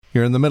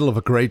You're in the middle of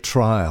a great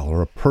trial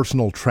or a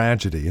personal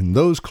tragedy, and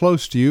those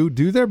close to you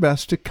do their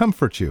best to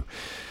comfort you.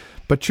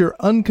 But you're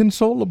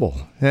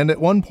unconsolable, and at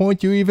one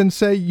point you even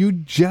say you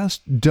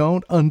just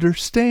don't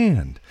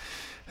understand,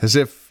 as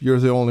if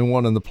you're the only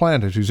one on the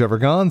planet who's ever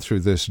gone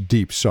through this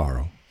deep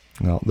sorrow.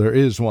 Well, there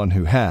is one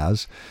who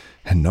has,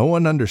 and no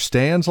one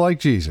understands like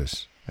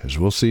Jesus, as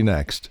we'll see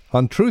next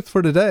on Truth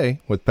for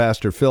Today with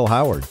Pastor Phil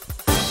Howard.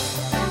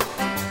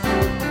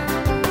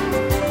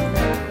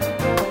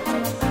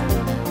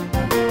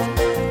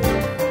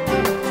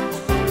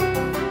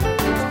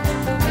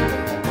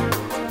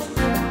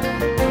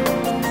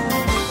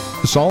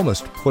 The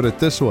psalmist put it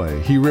this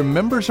way: He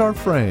remembers our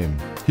frame.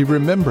 He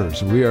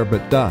remembers we are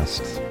but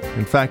dust.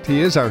 In fact,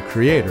 He is our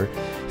Creator.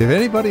 If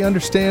anybody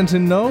understands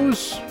and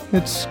knows,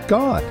 it's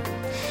God.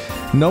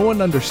 No one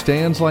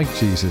understands like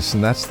Jesus,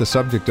 and that's the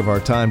subject of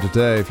our time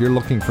today. If you're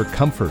looking for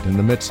comfort in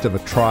the midst of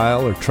a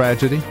trial or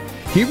tragedy,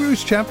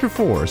 Hebrews chapter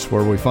 4 is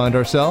where we find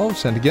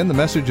ourselves, and again the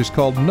message is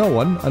called No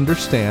One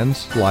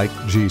Understands Like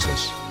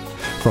Jesus.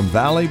 From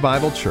Valley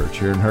Bible Church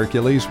here in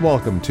Hercules,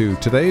 welcome to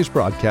today's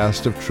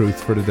broadcast of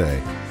Truth for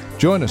Today.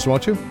 Join us,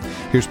 won't you?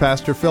 Here's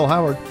Pastor Phil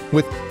Howard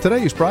with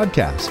today's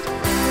broadcast.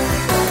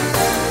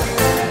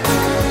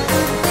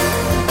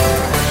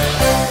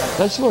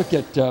 Let's look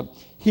at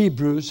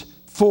Hebrews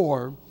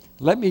 4.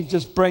 Let me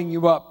just bring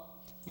you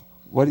up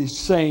what he's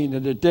saying.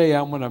 And today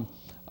I'm going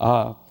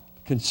to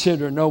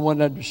consider No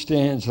One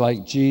Understands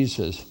Like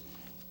Jesus.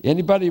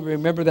 Anybody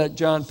remember that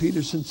John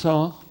Peterson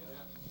song?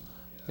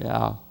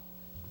 Yeah.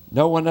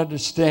 No one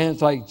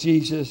understands like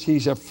Jesus.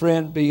 He's a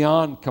friend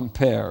beyond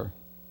compare.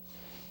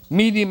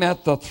 Meet him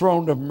at the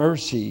throne of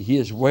mercy. He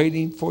is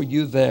waiting for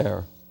you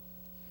there.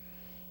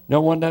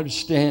 No one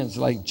understands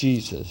like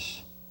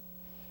Jesus.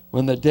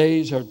 When the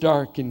days are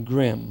dark and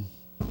grim,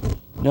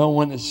 no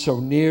one is so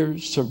near,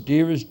 so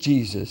dear as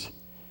Jesus.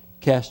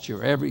 Cast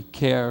your every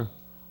care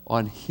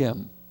on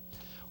him.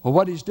 Well,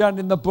 what he's done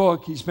in the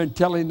book, he's been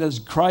telling us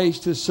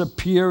Christ is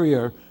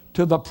superior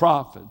to the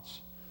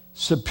prophets,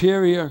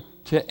 superior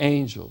to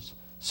angels,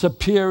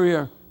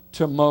 superior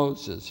to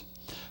Moses.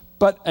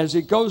 But as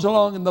it goes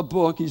along in the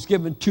book, he's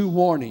given two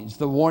warnings.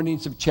 The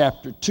warnings of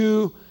chapter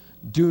 2,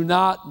 do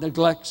not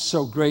neglect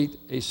so great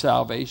a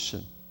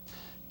salvation.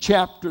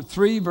 Chapter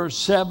 3, verse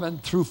 7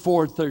 through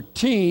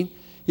 4:13,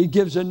 he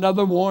gives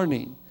another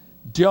warning.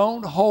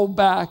 Don't hold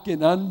back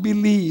in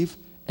unbelief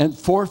and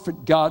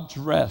forfeit God's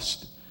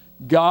rest.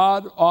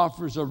 God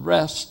offers a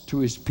rest to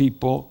his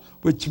people,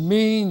 which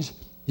means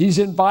he's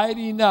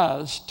inviting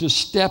us to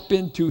step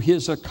into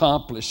his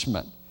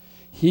accomplishment.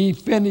 He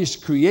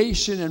finished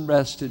creation and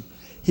rested.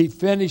 He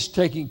finished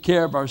taking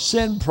care of our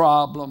sin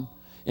problem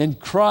in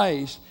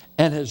Christ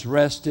and has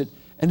rested.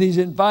 And he's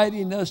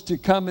inviting us to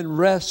come and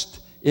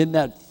rest in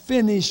that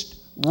finished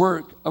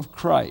work of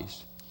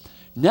Christ.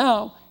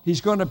 Now,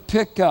 he's going to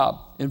pick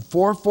up in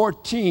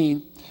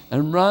 4:14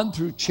 and run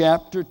through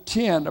chapter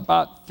 10,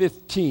 about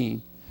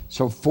 15.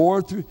 So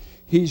 4 through,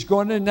 he's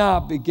going to now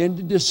begin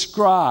to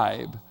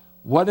describe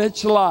what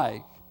it's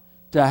like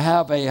to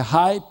have a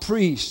high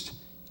priest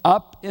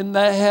up in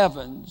the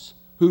heavens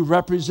who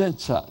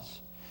represents us.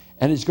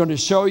 And he's going to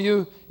show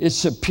you it's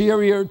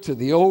superior to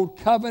the old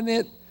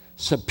covenant,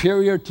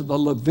 superior to the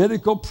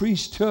Levitical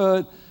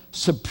priesthood,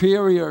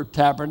 superior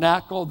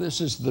tabernacle. This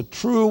is the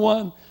true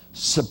one,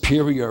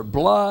 superior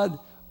blood,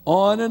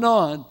 on and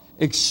on,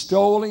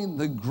 extolling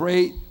the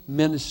great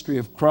ministry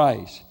of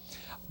Christ.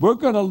 We're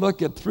going to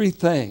look at three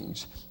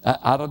things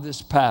out of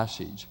this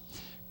passage.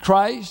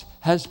 Christ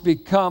has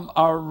become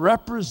our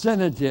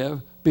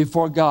representative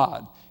before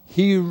God.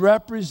 He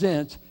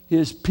represents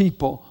his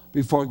people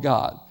before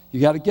God. You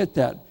got to get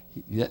that.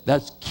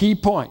 That's key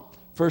point.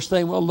 First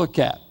thing we'll look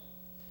at.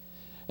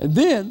 And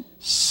then,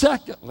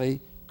 secondly,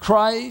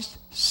 Christ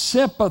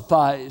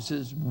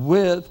sympathizes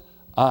with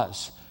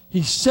us.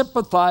 He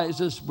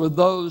sympathizes with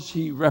those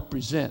he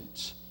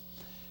represents.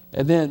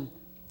 And then,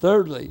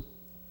 thirdly,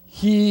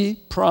 he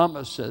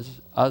promises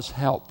us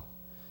help.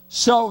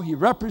 So he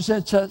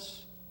represents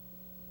us,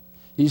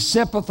 he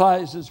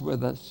sympathizes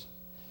with us,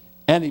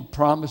 and he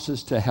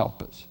promises to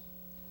help us.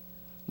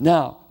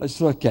 Now, let's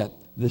look at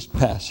this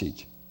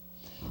passage.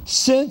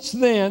 Since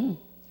then,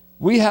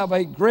 we have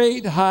a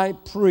great high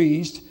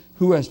priest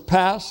who has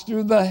passed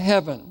through the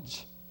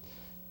heavens,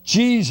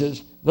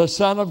 Jesus, the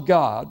Son of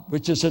God,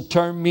 which is a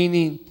term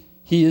meaning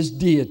he is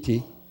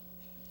deity.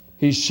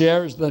 He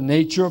shares the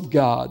nature of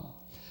God.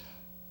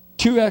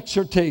 Two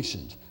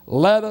exhortations.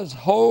 Let us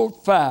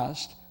hold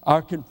fast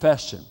our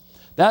confession.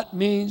 That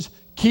means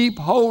keep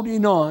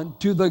holding on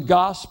to the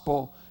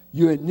gospel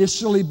you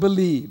initially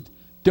believed.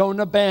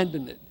 Don't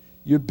abandon it.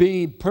 You're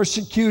being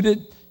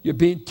persecuted. You're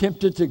being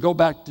tempted to go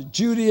back to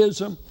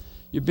Judaism.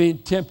 You're being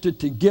tempted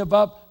to give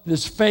up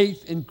this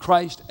faith in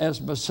Christ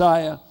as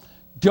Messiah.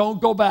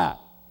 Don't go back.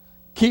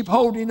 Keep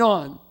holding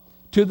on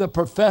to the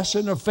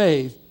profession of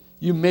faith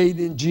you made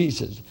in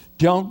Jesus.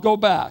 Don't go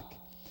back.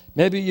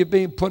 Maybe you're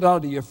being put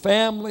out of your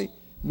family.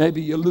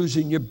 Maybe you're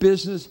losing your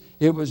business.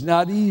 It was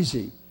not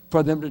easy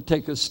for them to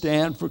take a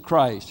stand for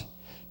Christ.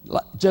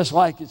 just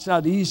like it's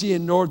not easy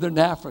in northern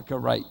Africa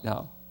right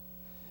now,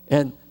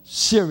 and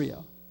Syria,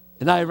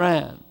 and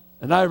Iran,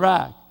 and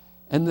Iraq,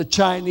 and the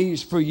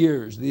Chinese for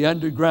years, the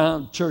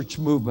underground church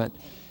movement.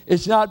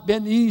 It's not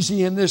been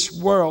easy in this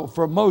world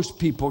for most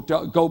people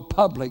to go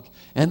public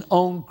and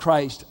own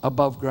Christ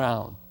above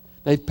ground.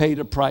 They've paid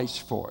a price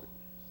for it.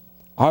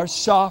 Our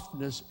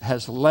softness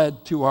has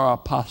led to our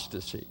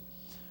apostasy.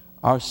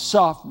 Our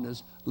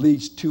softness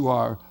leads to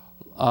our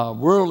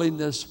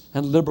worldliness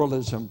and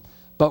liberalism.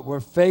 But where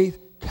faith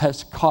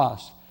has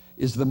cost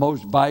is the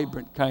most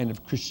vibrant kind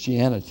of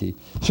Christianity.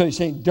 So he's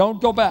saying,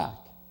 don't go back.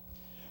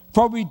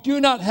 For we do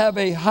not have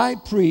a high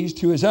priest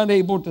who is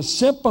unable to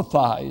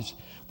sympathize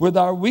with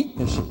our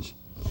weaknesses,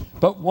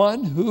 but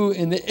one who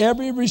in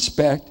every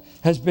respect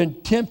has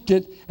been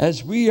tempted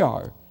as we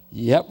are,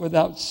 yet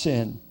without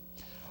sin.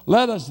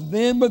 Let us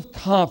then with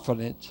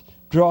confidence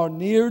draw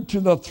near to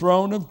the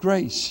throne of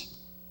grace,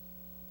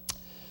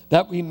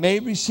 that we may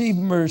receive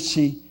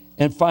mercy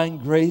and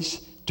find grace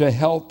to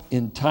help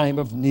in time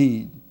of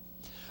need.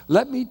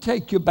 Let me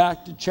take you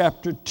back to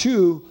chapter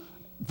 2,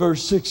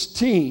 verse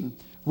 16,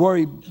 where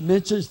he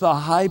mentions the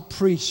high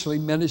priestly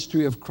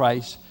ministry of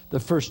Christ the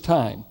first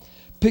time.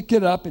 Pick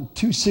it up in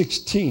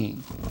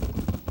 2:16.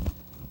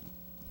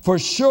 For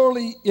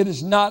surely it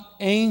is not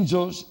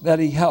angels that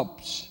he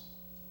helps.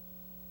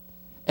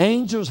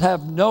 Angels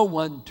have no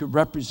one to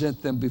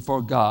represent them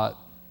before God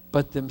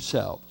but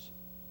themselves.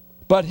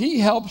 But he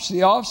helps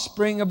the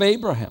offspring of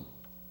Abraham.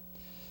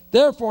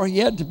 Therefore he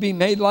had to be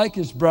made like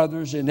his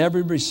brothers in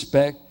every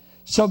respect,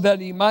 so that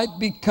he might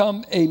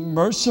become a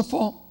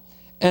merciful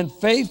and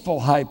faithful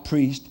high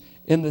priest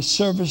in the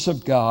service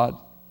of God,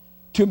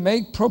 to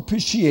make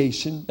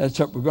propitiation, that's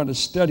what we're going to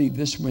study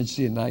this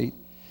Wednesday night,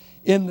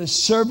 in the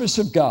service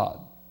of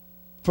God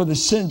for the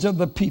sins of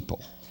the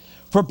people.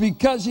 For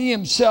because he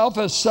himself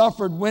has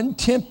suffered when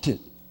tempted,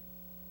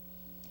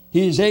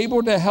 he is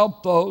able to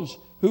help those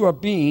who are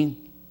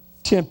being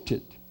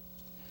tempted.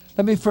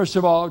 Let me first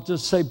of all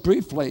just say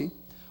briefly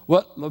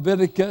what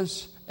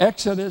Leviticus,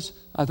 Exodus,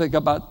 I think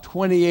about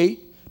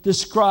 28,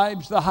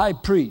 describes the high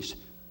priest.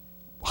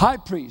 High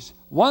priest,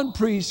 one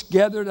priest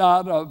gathered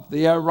out of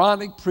the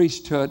Aaronic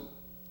priesthood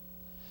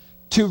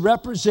to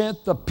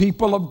represent the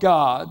people of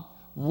God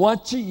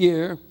once a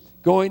year,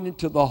 going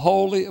into the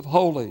Holy of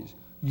Holies,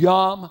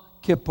 Yom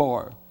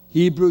Kippur,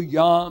 Hebrew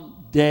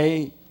Yom,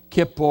 Day,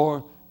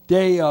 Kippur,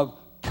 Day of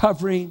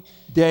Covering,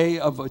 Day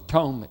of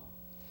Atonement.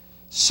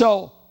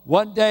 So,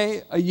 one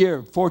day a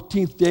year,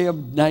 14th day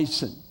of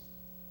Nisan,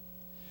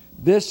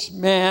 this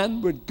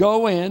man would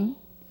go in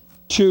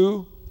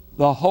to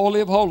the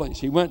Holy of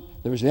Holies.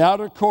 There was the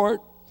outer court,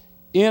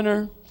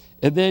 inner,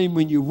 and then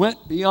when you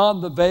went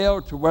beyond the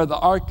veil to where the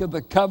Ark of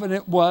the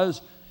Covenant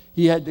was,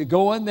 he had to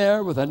go in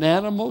there with an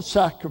animal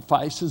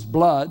sacrifice, his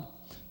blood,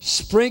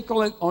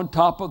 sprinkle it on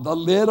top of the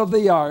lid of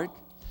the ark,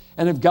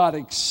 and if God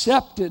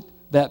accepted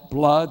that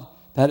blood,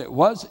 that it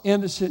was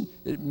innocent,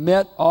 it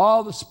met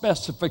all the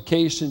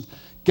specifications,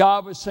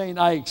 God was saying,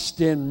 I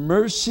extend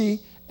mercy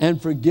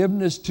and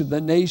forgiveness to the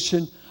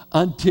nation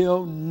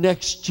until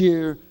next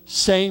year,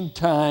 same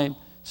time,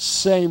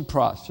 same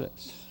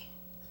process.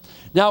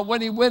 Now,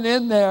 when he went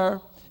in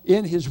there,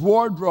 in his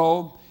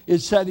wardrobe, it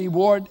said he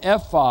wore an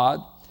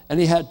ephod, and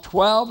he had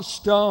 12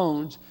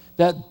 stones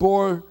that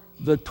bore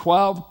the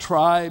 12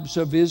 tribes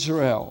of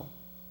Israel.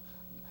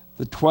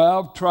 The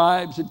 12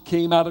 tribes that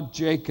came out of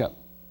Jacob.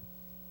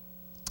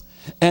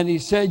 And he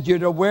said, you're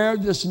to wear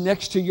this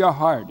next to your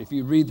heart. If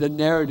you read the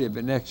narrative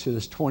in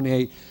Exodus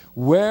 28,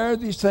 wear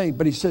these things.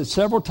 But he said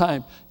several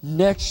times,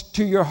 next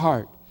to your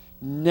heart,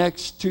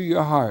 next to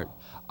your heart.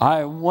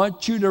 I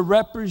want you to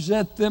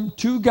represent them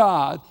to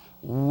God.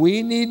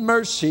 We need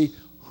mercy.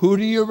 Who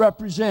do you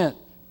represent?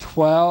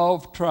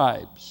 12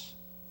 tribes.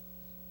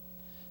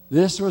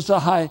 This was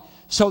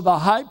so the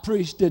high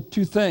priest did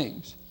two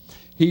things.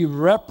 He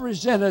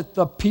represented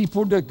the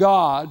people to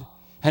God.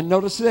 And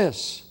notice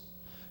this.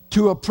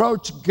 To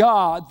approach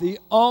God, the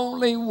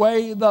only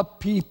way the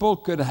people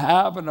could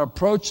have an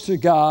approach to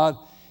God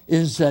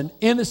is an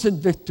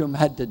innocent victim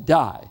had to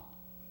die.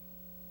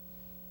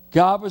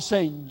 God was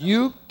saying,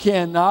 you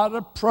cannot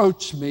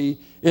approach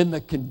me in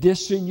the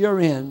condition you're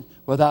in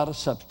without a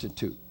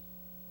substitute.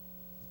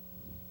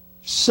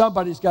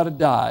 Somebody's got to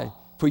die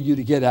for you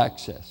to get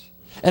access.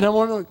 And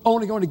I'm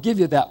only going to give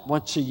you that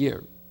once a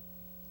year.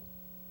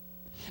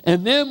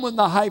 And then when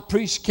the high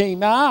priest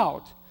came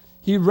out,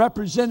 he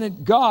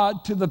represented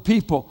God to the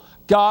people.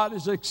 God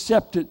has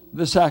accepted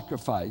the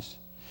sacrifice.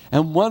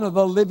 And one of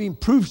the living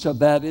proofs of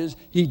that is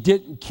he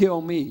didn't kill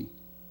me.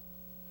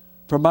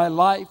 For my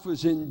life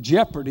was in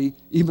jeopardy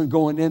even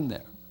going in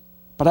there.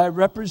 But I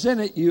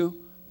represented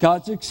you.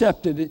 God's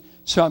accepted it,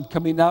 so I'm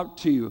coming out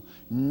to you.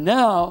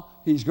 Now,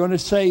 he's going to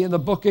say in the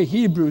book of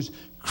Hebrews,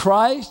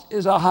 Christ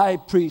is a high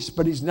priest,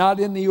 but he's not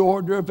in the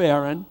order of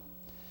Aaron.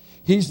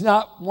 He's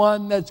not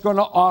one that's going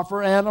to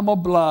offer animal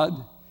blood.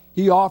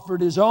 He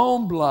offered his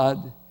own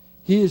blood.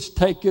 He has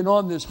taken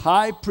on this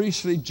high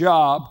priestly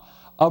job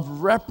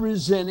of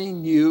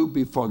representing you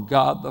before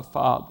God the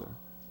Father.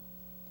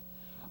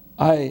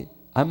 I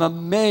I'm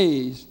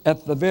amazed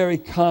at the very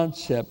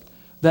concept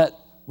that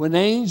when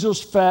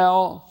angels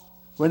fell,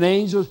 when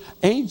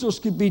angels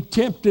could be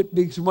tempted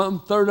because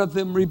 1/3 of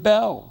them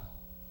rebelled.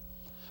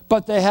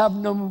 But they have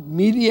no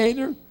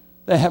mediator,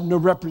 they have no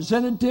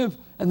representative,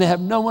 and they have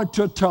no one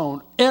to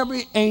atone.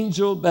 Every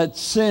angel that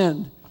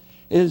sinned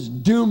is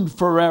doomed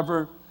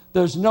forever.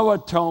 There's no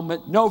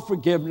atonement, no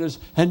forgiveness,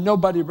 and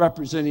nobody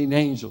representing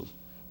angels.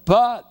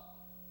 But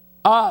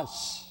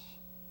us,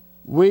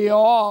 we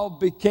all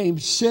became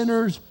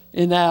sinners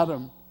in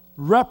Adam,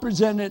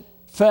 represented,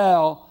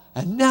 fell,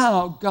 and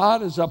now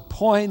God has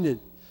appointed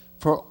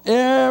for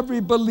every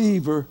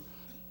believer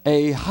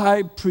a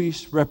high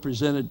priest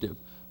representative.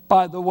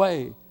 By the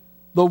way,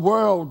 the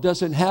world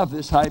doesn't have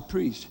this high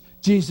priest.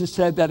 Jesus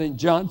said that in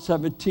John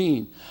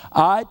 17.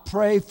 I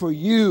pray for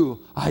you.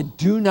 I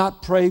do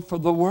not pray for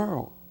the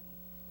world.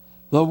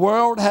 The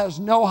world has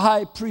no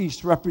high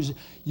priest represent.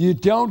 You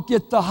don't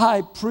get the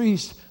high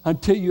priest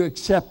until you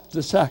accept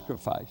the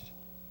sacrifice.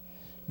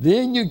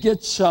 Then you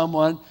get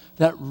someone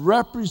that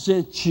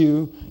represents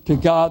you to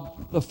God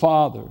the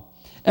Father.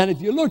 And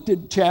if you looked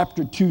at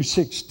chapter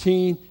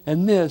 2:16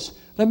 and this,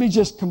 let me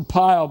just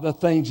compile the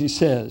things he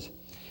says.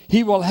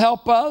 He will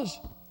help us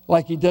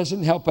like he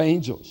doesn't help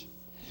angels.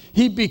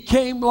 He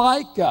became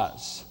like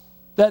us,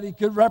 that he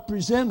could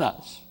represent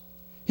us.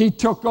 He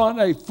took on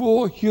a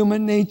full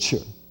human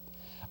nature.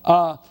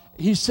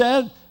 He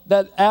said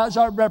that as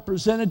our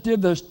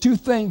representative, there's two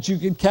things you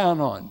can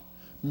count on: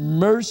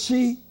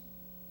 mercy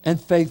and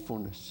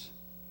faithfulness.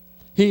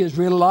 He is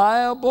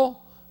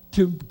reliable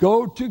to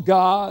go to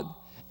God,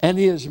 and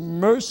he is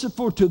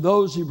merciful to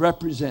those he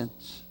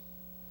represents.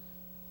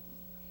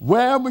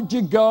 Where would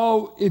you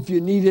go if you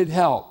needed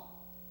help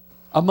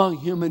among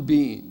human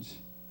beings?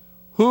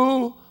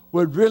 Who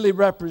would really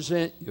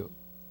represent you?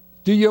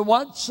 Do you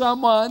want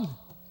someone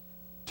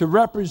to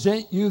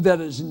represent you that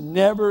has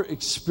never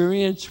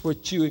experienced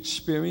what you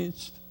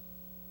experienced?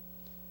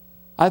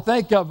 I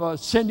think of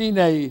sending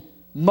a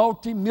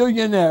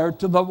multimillionaire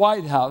to the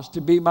White House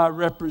to be my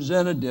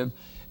representative,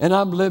 and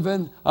I'm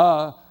living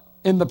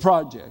in the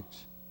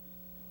projects.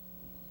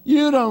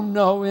 You don't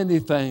know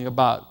anything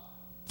about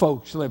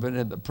folks living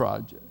in the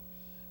projects.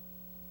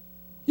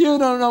 You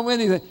don't know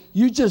anything.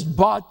 You just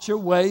bought your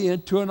way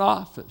into an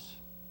office.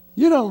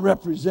 You don't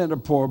represent a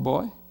poor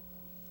boy.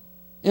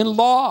 In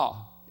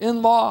law,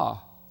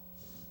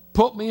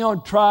 put me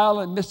on trial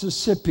in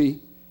Mississippi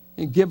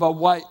and give a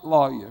white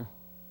lawyer.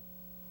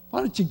 Why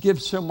don't you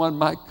give someone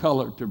my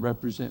color to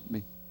represent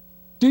me?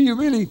 Do you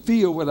really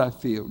feel what I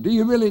feel? Do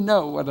you really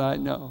know what I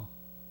know?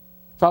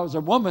 If I was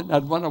a woman,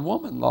 I'd want a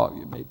woman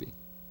lawyer maybe.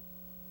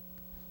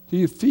 Do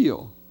you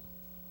feel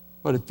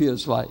what it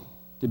feels like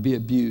to be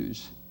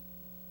abused?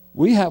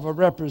 We have a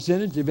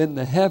representative in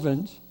the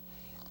heavens,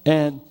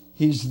 and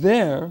he's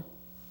there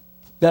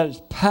that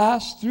has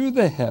passed through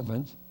the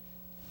heavens,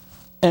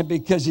 and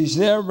because he's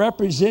there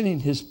representing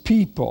his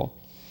people,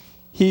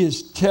 he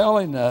is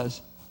telling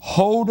us,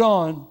 hold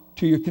on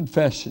to your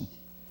confession.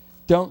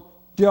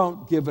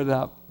 Don't give it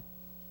up.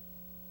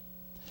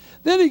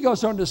 Then he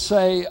goes on to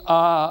say,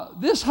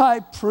 this high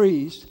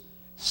priest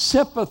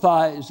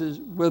sympathizes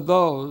with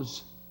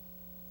those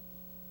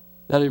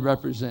that he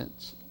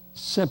represents.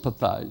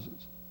 Sympathizes.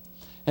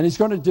 And he's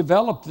going to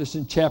develop this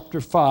in chapter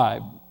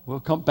 5. We'll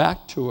come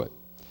back to it.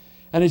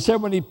 And he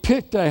said when he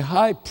picked a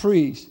high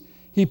priest,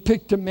 he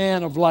picked a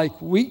man of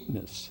like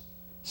weakness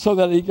so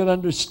that he could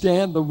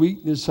understand the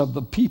weakness of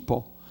the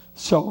people.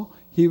 So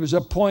he was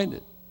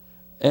appointed.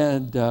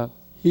 And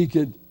he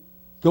could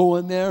go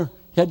in there.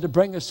 He had to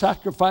bring a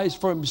sacrifice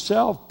for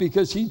himself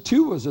because he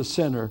too was a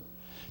sinner.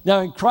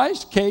 Now in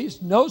Christ's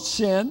case, no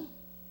sin,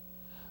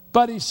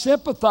 but he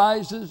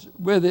sympathizes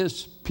with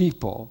his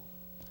people.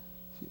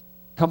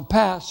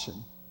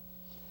 Compassion.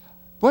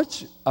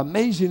 What's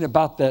amazing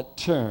about that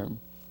term,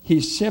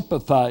 he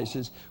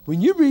sympathizes.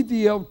 When you read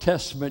the Old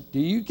Testament, do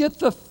you get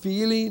the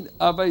feeling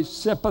of a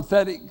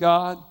sympathetic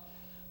God?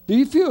 Do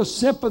you feel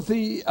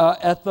sympathy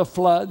at the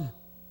flood?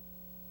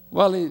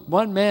 Well,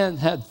 one man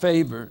had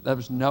favor. That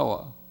was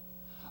Noah.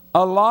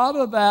 A lot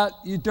of that,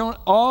 you don't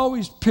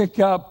always pick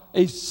up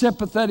a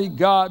sympathetic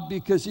God,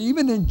 because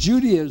even in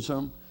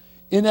Judaism,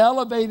 in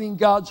elevating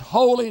God's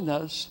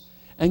holiness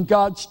and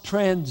God's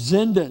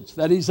transcendence,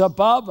 that he's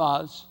above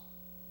us,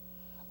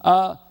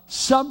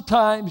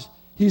 sometimes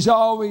he's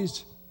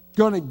always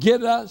going to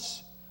get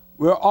us.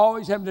 We're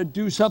always having to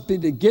do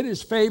something to get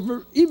his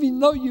favor,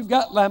 even though you've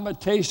got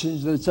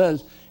Lamentations that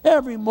says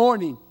every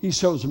morning he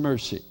shows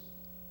mercy.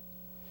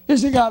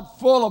 He's a God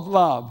full of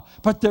love,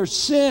 but their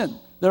sin,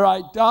 their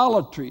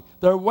idolatry,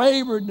 their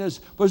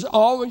waywardness was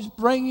always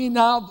bringing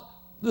out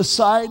the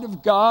side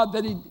of God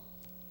that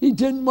he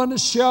didn't want to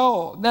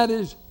show. That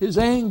is his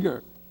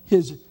anger,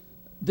 his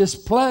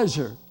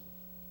displeasure.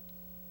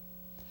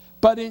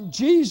 But in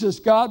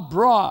Jesus, God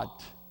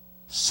brought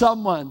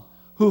someone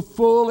who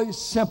fully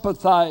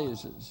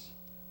sympathizes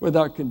with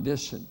our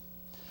condition.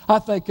 I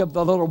think of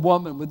the little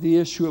woman with the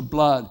issue of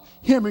blood,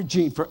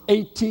 hemorrhaging for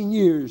 18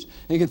 years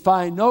and could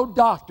find no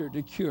doctor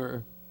to cure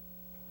her.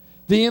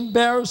 The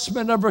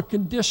embarrassment of her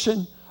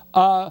condition,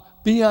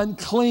 be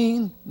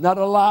unclean, not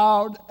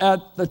allowed at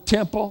the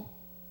temple?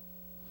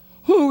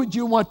 Who would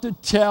you want to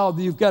tell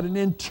that you've got an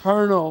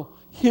internal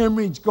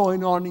hemorrhage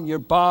going on in your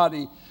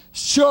body?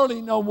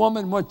 Surely no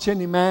woman wants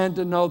any man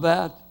to know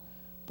that.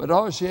 But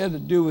all she had to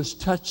do was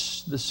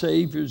touch the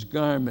Savior's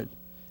garment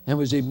and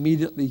was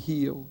immediately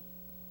healed.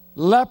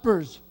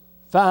 Lepers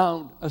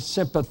found a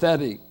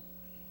sympathetic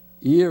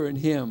ear in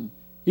him.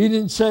 He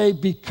didn't say,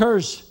 be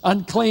cursed,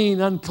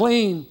 unclean,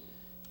 unclean.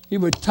 He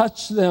would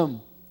touch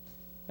them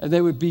and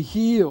they would be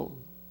healed.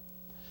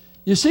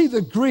 You see,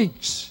 the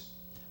Greeks,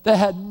 they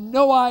had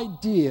no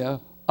idea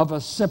of a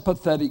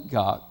sympathetic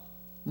God.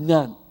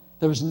 None.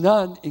 There was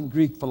none in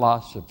Greek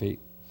philosophy.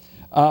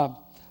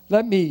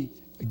 Let me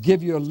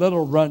give you a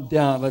little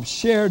rundown. I've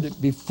shared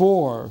it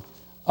before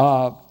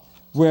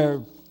where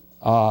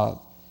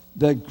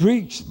the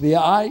Greeks, the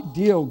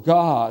ideal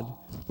God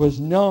was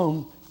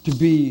known to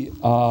be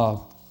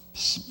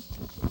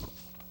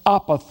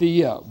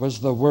apatheia was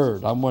the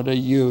word I'm going to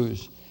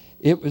use.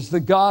 It was the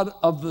God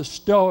of the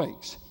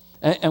Stoics.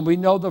 And we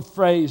know the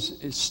phrase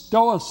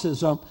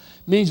Stoicism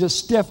means a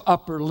stiff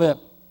upper lip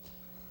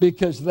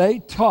because they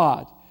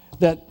taught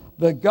that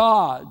the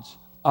gods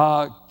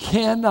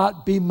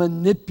cannot be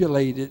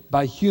manipulated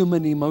by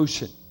human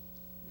emotion.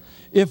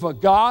 If a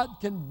God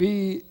can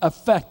be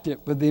affected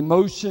with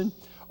emotion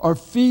or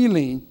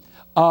feeling,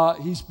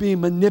 he's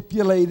being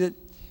manipulated,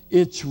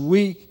 it's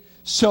weak.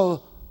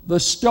 So the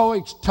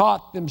Stoics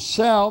taught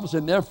themselves,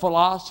 and their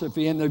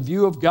philosophy and their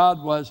view of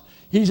God was,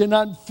 he's an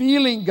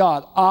unfeeling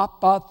God,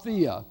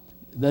 apatheia,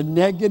 the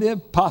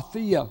negative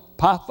patheia,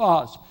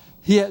 pathos.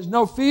 He has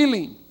no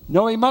feeling,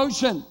 no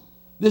emotion.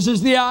 This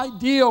is the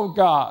ideal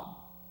God.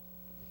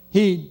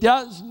 He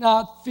does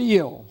not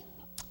feel.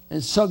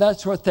 And so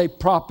that's what they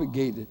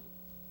propagated.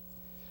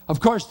 Of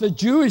course, the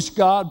Jewish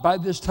God by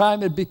this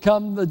time had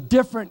become the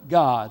different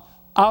God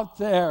out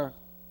there.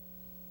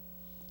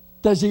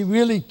 Does he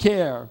really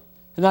care?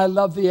 And I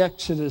love the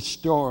Exodus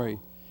story.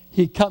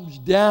 He comes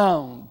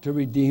down to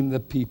redeem the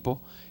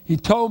people. He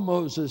told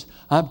Moses,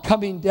 I'm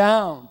coming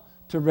down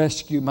to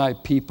rescue my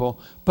people.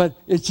 But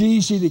it's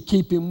easy to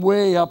keep him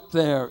way up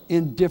there,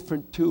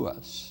 indifferent to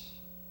us.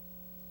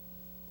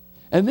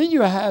 And then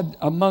you had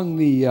among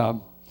the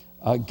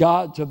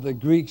gods of the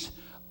Greeks,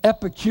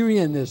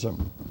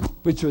 Epicureanism,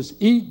 which was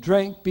eat,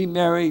 drink, be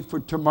merry, for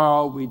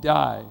tomorrow we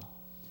die.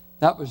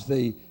 That was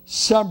the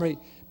summary.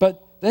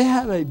 But they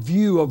had a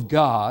view of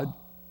God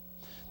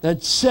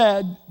that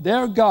said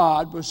their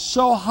God was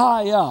so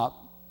high up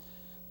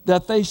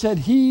that they said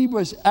he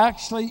was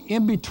actually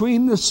in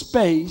between the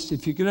space,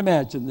 if you can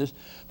imagine this,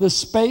 the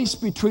space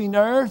between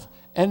earth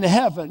and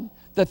heaven,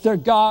 that their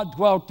God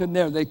dwelt in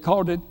there. They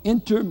called it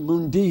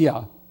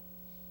intermundia.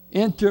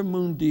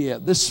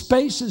 Intermundia. The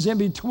space is in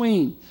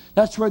between.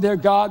 That's where their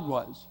God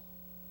was.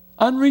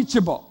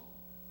 Unreachable,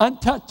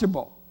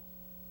 untouchable.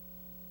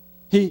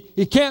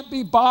 He can't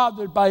be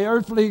bothered by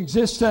earthly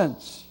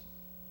existence.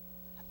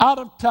 Out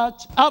of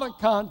touch, out of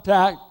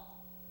contact,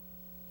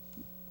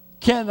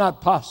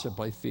 cannot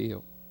possibly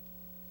feel.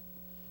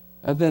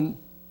 And then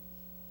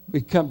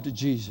we come to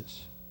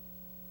Jesus.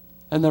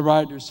 And the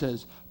writer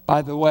says,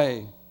 by the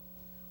way,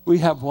 we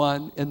have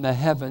one in the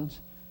heavens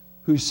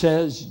who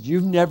says,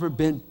 you've never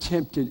been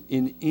tempted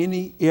in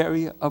any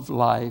area of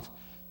life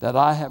that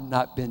I have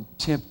not been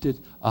tempted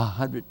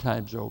 100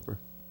 times over.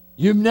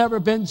 You've never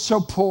been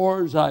so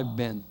poor as I've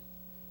been.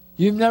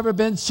 You've never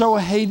been so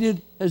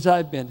hated as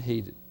I've been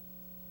hated.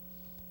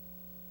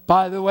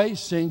 By the way,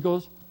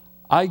 singles,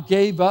 I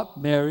gave up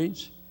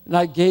marriage and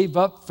I gave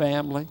up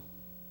family.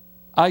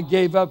 I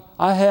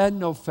had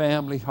no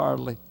family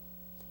hardly.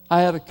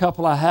 I had a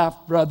couple of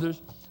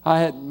half-brothers. I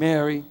had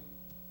Mary.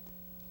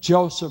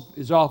 Joseph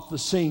is off the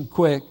scene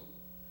quick.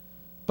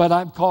 But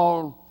I'm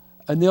called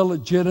an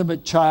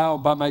illegitimate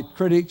child by my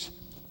critics.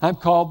 I'm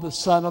called the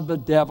son of the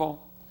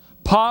devil.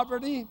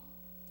 Poverty,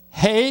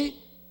 hate,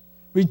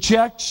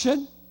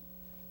 rejection,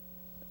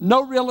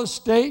 no real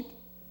estate,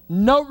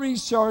 no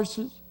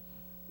resources,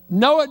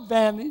 no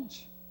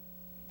advantage,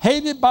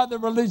 hated by the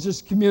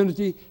religious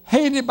community,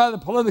 hated by the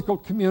political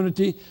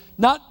community,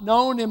 not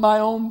known in my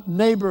own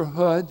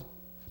neighborhood.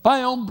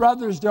 My own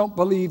brothers don't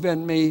believe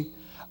in me.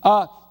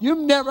 You've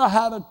never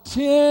had a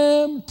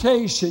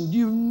temptation.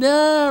 You've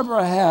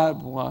never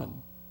had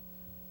one.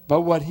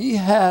 But what he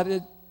had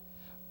it,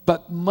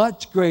 but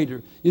much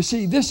greater. You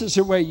see, this is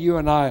the way you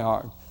and I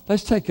are.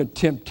 Let's take a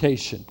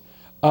temptation.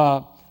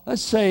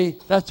 Let's say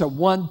that's a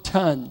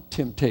 1-ton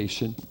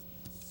temptation.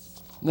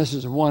 This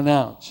is 1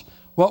 ounce.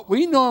 What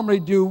we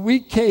normally do, we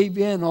cave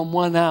in on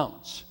 1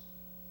 ounce.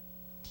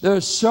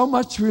 There's so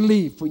much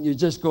relief when you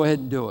just go ahead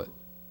and do it.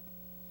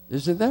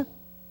 Isn't there?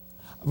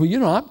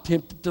 Well, I'm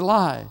tempted to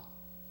lie.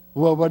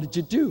 Well, what did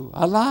you do?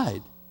 I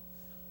lied.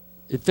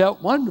 It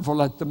felt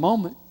wonderful at the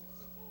moment.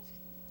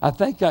 I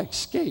think I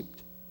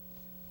escaped.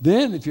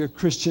 Then, if you're a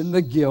Christian,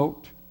 the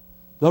guilt,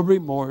 the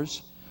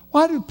remorse.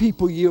 Why do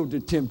people yield to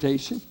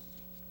temptation?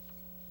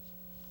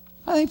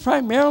 I think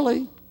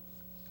primarily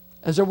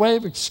as a way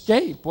of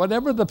escape,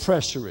 whatever the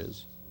pressure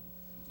is.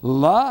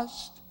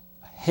 Lust,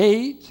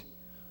 hate,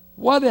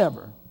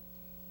 whatever.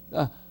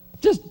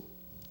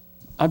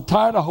 I'm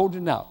tired of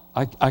holding out.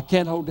 I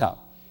can't hold out.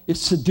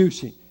 It's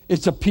seducing.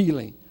 It's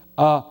appealing.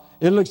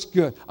 It looks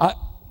good.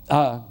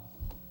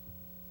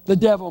 The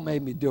devil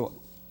made me do it.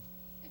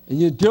 And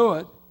you do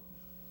it,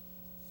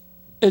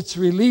 it's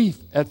relief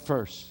at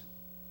first.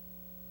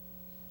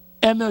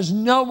 And there's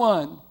no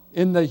one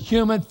in the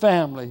human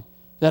family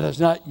that has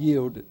not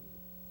yielded.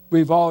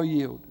 We've all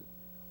yielded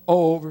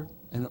over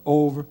and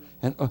over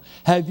and over.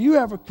 Have you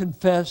ever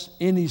confessed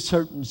any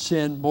certain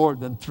sin more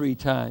than 3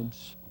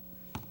 times?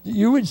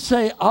 You would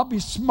say, I'll be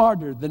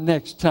smarter the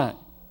next time.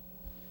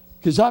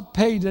 Because I've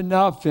paid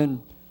enough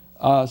in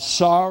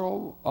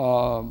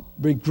sorrow,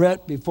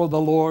 regret before the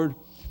Lord,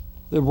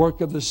 the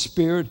work of the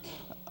Spirit.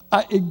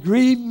 It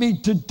grieved me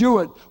to do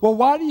it. Well,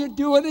 why do you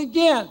do it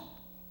again,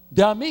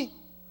 dummy?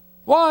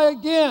 Why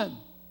again?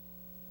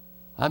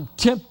 I'm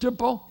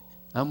temptable.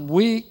 I'm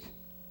weak.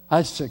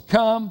 I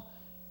succumb.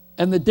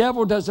 And the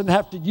devil doesn't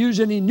have to use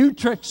any new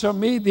tricks on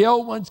me. The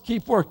old ones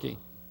keep working.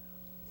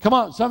 Come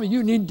on, some of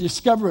you need to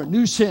discover a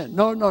new sin.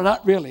 No,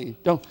 not really.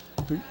 Don't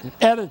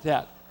edit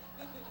that.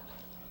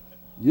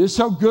 You're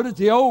so good at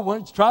the old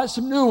ones, try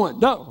some new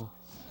ones. No,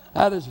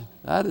 that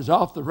is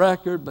off the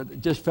record, but it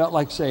just felt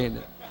like saying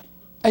it.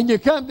 And you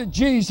come to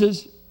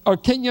Jesus, or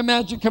can you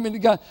imagine coming to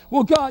God?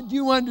 Well, God,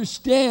 you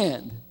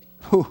understand.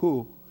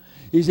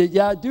 He said,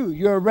 yeah, I do.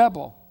 You're a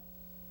rebel.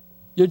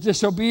 You're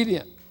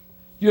disobedient.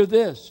 You're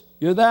this.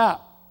 You're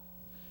that.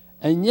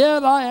 And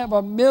yet I have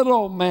a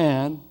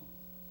middleman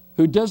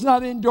who does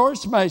not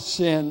endorse my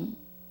sin,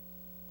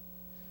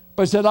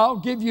 but said, I'll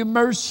give you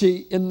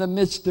mercy in the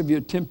midst of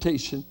your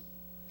temptation.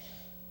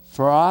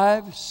 For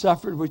I've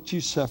suffered what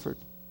you suffered.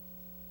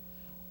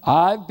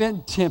 I've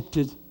been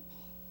tempted.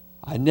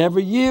 I never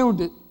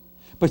yielded.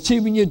 But see,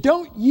 when you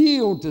don't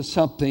yield to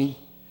something,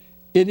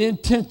 it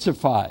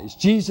intensifies.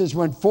 Jesus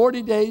went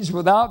 40 days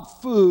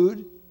without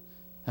food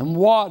and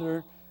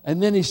water,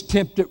 and then he's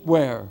tempted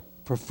where?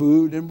 For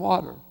food and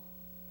water.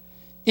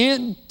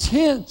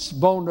 Intense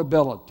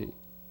vulnerability.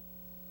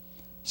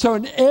 So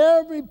in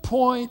every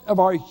point of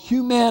our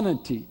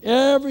humanity,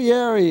 every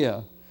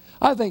area,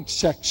 I think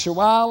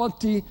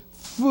sexuality,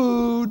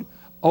 food,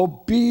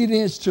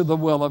 obedience to the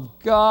will of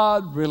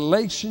God,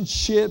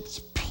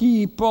 relationships,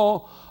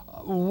 people,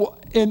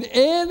 in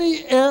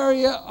any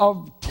area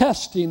of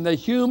testing the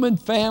human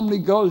family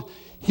goes,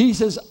 he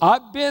says,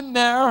 I've been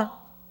there.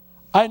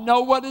 I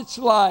know what it's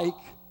like.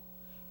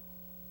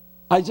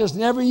 I just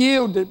never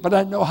yielded, but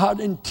I know how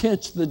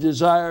intense the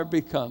desire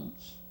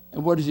becomes.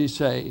 And what does he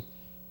say?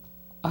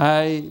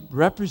 I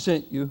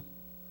represent you.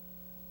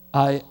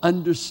 I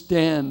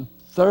understand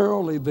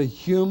thoroughly the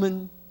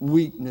human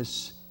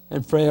weakness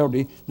and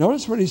frailty.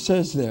 Notice what he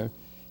says there.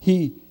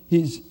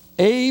 He's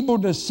able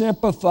to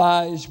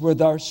sympathize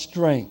with our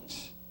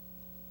strengths.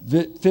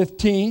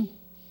 15,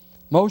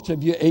 most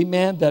of you,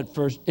 amen, that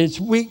first. It's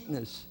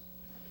weakness.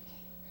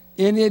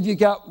 Any of you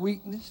got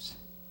weakness?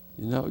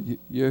 You know,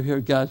 you're here,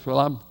 guys.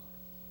 Well,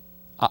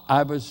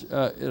 I was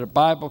at a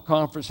Bible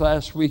conference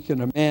last week,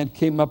 and a man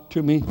came up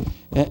to me,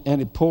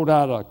 and he pulled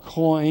out a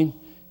coin,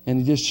 and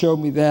he just showed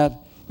me that.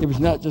 It was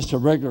not just a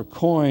regular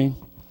coin.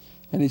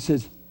 And he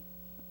says,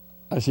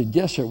 I said,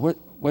 yes, sir.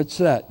 What's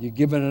that? You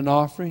giving an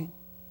offering?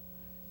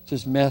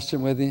 Just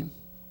messing with him?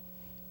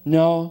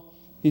 No.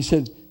 He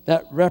said,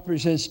 that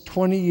represents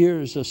 20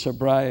 years of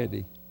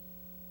sobriety.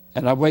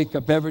 And I wake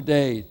up every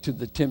day to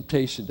the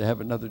temptation to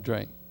have another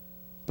drink.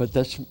 But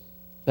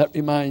that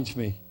reminds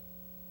me.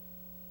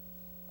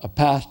 A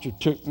pastor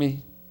took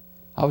me.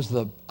 I was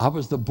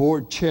the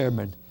board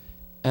chairman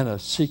and a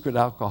secret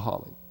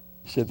alcoholic.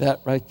 He said, that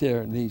right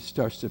there, and he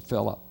starts to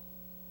fill up.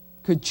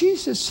 Could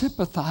Jesus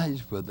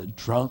sympathize with a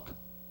drunk?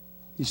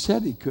 He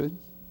said he could.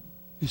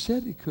 He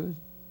said he could.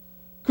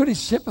 Could he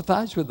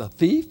sympathize with a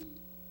thief?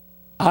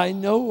 I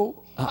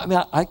know.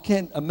 I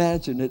can't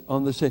imagine it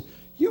on the same.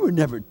 You were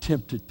never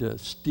tempted to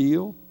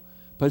steal.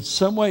 But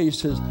some way he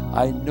says,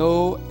 I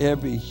know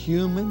every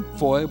human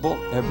foible,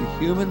 every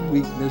human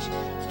weakness,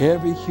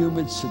 every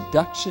human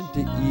seduction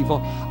to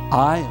evil.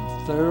 I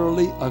am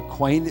thoroughly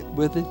acquainted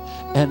with it,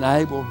 and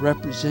I will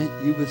represent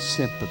you with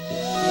sympathy.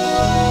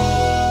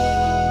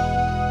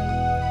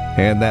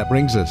 And that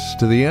brings us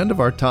to the end of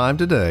our time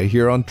today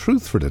here on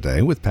Truth for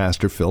Today with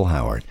Pastor Phil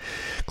Howard.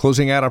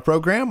 Closing out our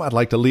program, I'd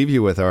like to leave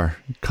you with our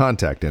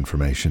contact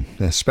information,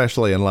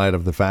 especially in light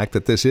of the fact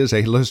that this is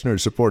a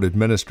listener-supported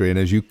ministry. And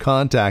as you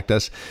contact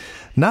us,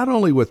 not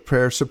only with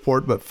prayer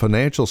support, but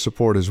financial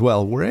support as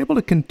well, we're able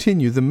to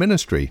continue the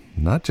ministry,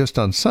 not just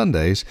on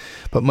Sundays,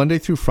 but Monday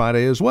through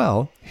Friday as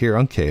well, here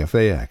on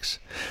KFAX.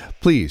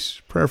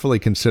 Please prayerfully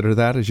consider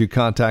that as you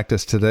contact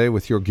us today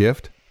with your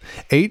gift.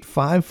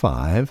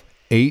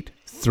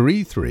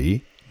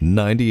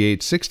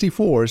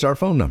 855-833-9864 is our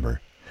phone number.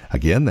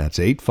 Again, that's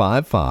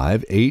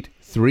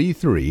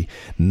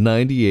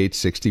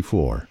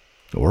 855-833-9864.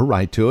 Or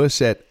write to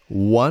us at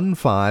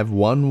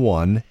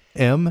 1511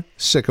 M.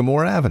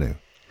 Sycamore Avenue,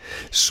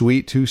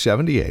 Suite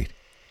 278,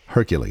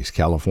 Hercules,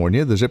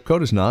 California. The zip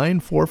code is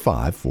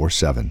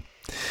 94547.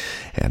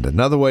 And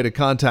another way to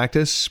contact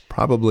us,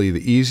 probably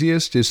the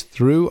easiest, is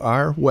through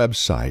our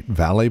website,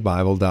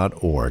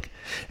 valleybible.org.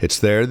 It's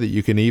there that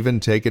you can even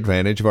take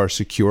advantage of our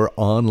secure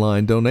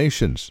online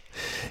donations.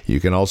 You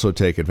can also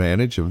take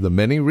advantage of the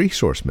many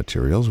resource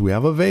materials we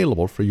have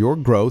available for your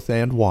growth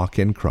and walk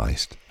in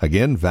Christ.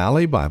 Again,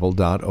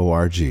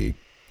 valleybible.org.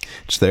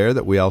 It's there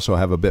that we also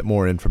have a bit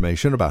more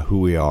information about who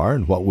we are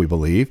and what we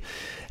believe,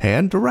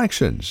 and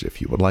directions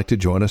if you would like to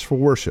join us for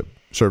worship.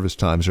 Service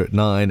times are at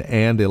 9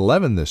 and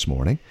 11 this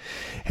morning,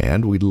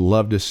 and we'd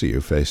love to see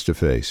you face to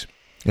face.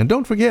 And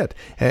don't forget,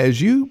 as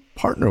you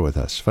partner with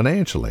us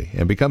financially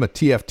and become a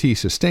TFT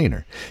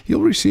sustainer, you'll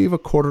receive a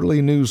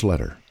quarterly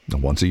newsletter, a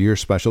once-a-year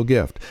special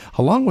gift,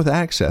 along with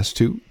access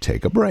to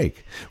Take a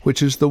Break,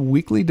 which is the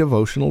weekly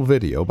devotional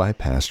video by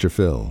Pastor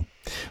Phil.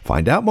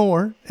 Find out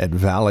more at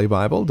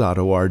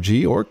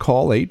valleybible.org or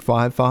call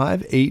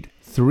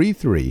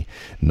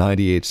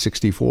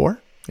 855-833-9864,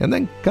 and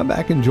then come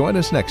back and join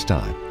us next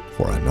time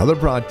for another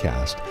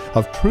broadcast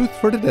of Truth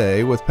for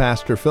Today with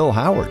Pastor Phil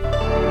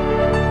Howard.